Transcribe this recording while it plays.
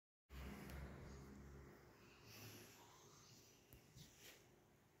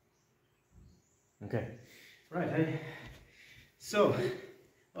Okay. Right. Hey. So,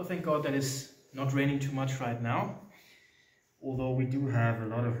 well, thank God that it's not raining too much right now. Although we do have a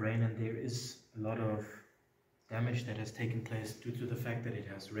lot of rain and there is a lot of damage that has taken place due to the fact that it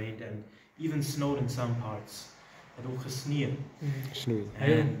has rained and even snowed in some parts. Het ook gesneeuwd.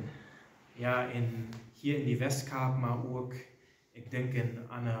 En ja, hier in die Westkaap, maar ook, ik denk in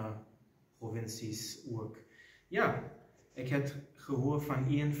andere provincies ook. Ja, ik heb gehoord van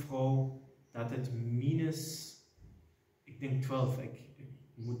één vrouw dat het minus, ik denk 12, ik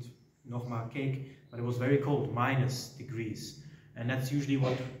moet nog maar kijken, but it was very cold, minus degrees. And that's usually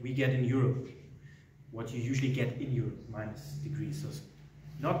what we get in Europe. What you usually get in Europe, minus degrees. So it's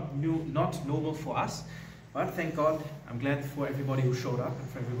not normal for us, but thank God, I'm glad for everybody who showed up and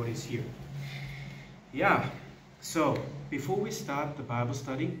for everybody who's here. Yeah, so before we start the Bible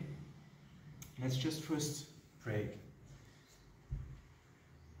study, let's just first pray.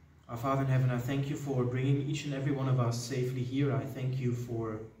 Our Father in heaven, I thank you for bringing each and every one of us safely here. I thank you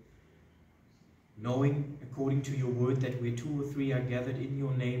for knowing, according to your word, that where 2 or 3 are gathered in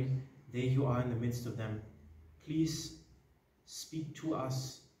your name, there you are in the midst of them. Please speak to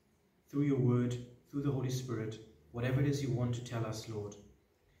us through your word, through the Holy Spirit, whatever it is you want to tell us, Lord.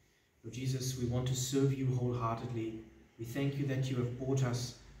 Lord Jesus, we want to serve you wholeheartedly. We thank you that you have bought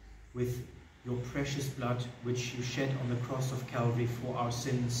us with your precious blood, which you shed on the cross of Calvary for our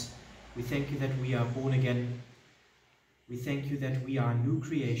sins. We thank you that we are born again. We thank you that we are a new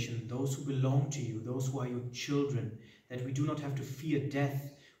creation, those who belong to you, those who are your children, that we do not have to fear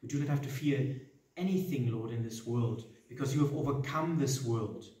death. We do not have to fear anything, Lord, in this world, because you have overcome this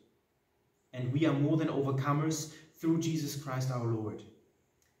world. And we are more than overcomers through Jesus Christ our Lord.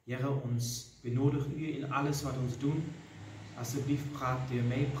 Here, ons benodig u in alles wat ons doen. Asseblief praat deur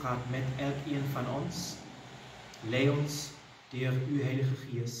my, praat met elkeen van ons. Lei ons deur uw Heilige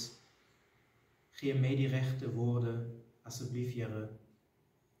Gees. Geef mij die rechte woorden, alsjeblieft, Heere.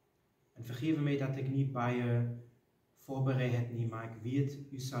 En vergeef mij dat ik niet bij je voorbereid heb, nie, maar ik weet,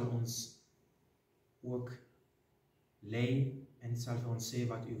 u zal ons ook leiden en zal voor ons zeggen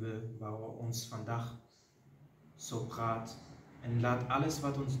wat u wil, waar we ons vandaag zo praat. En laat alles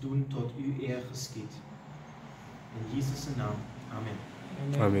wat ons doen tot uw eer geschiet. In Jezus' naam. Amen.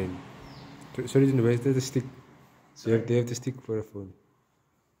 Amen. Sorry to waste the stick. They have to stick for a phone.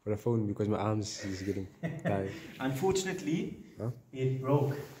 For a phone because my arms is getting tired. Unfortunately, it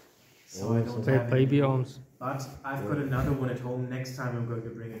broke. So I don't have have baby any. arms. But I've got another one at home. Next time I'm going to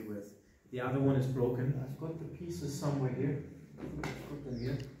bring it with. The other one is broken. I've got the pieces somewhere here. Put them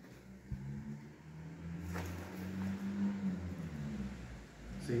here.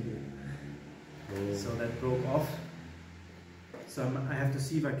 See here. So that broke off. So I have to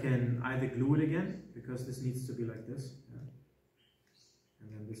see if I can either glue it again, because this needs to be like this. Yeah.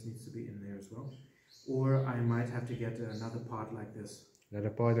 And then this needs to be in there as well. Or I might have to get another part like this. Another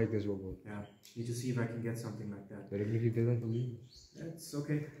part like this will work. Yeah, need to see if I can get something like that. But if you get one for me, That's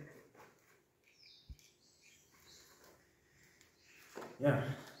okay. Yeah.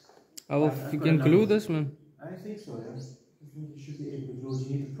 You can glue this, man. I think so, yeah. I think you should be able to glue it.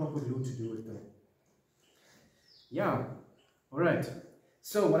 You need the proper glue to do it though. Yeah, alright.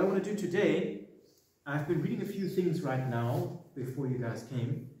 So what I want to do today, I've been reading a few things right now before you guys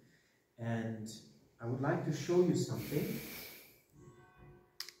came, and I would like to show you something.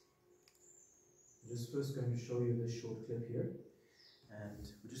 I'm just first going to show you this short clip here, and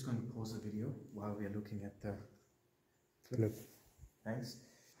we're just going to pause the video while we are looking at the Philip. Thanks.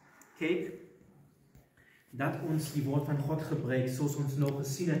 Kijk, dat ons die woord van God gebruikt, zoals ons nog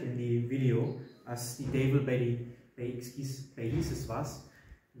gezien het in die video, als die duivel bij Jezus was,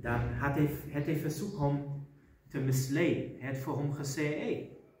 dan had hij verzoekt om te misleiden. Hij had voor hem gezegd,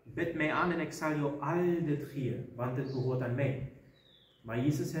 hey, bid mij aan en ik zal jou al dit geven, want het behoort aan mij. Maar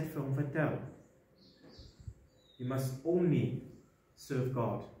Jezus had voor hem verteld, you must only serve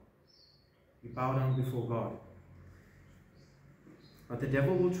God. You bow down before God. But the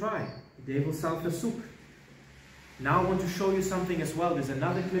devil will try. The devil zal verzoek. Now I want to show you something as well. There's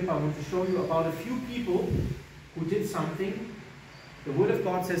another clip I want to show you about a few people who did something. The Word of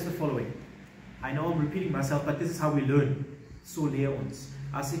God says the following. I know I'm repeating myself, but this is how we learn. So leer ons.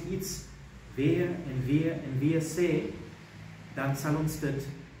 Als ik iets weer en weer en weer zeg, dan zal ons dit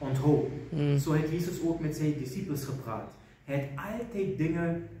onthouden. Zo heeft Jezus ook met zijn disciples gepraat. Hij heeft altijd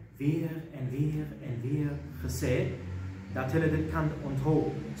dingen weer en weer en weer gezegd, dat hij dit kan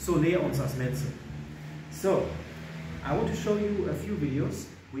onthouden. Zo leer ons als mensen. So, I want to show you a few videos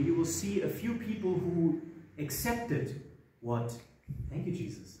where you will see a few people who accepted what, thank you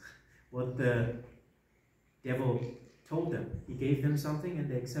Jesus, what the devil told them. He gave them something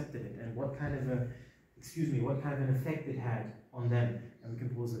and they accepted it. And what kind of an effect it had on them. And we can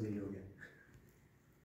pause the video again.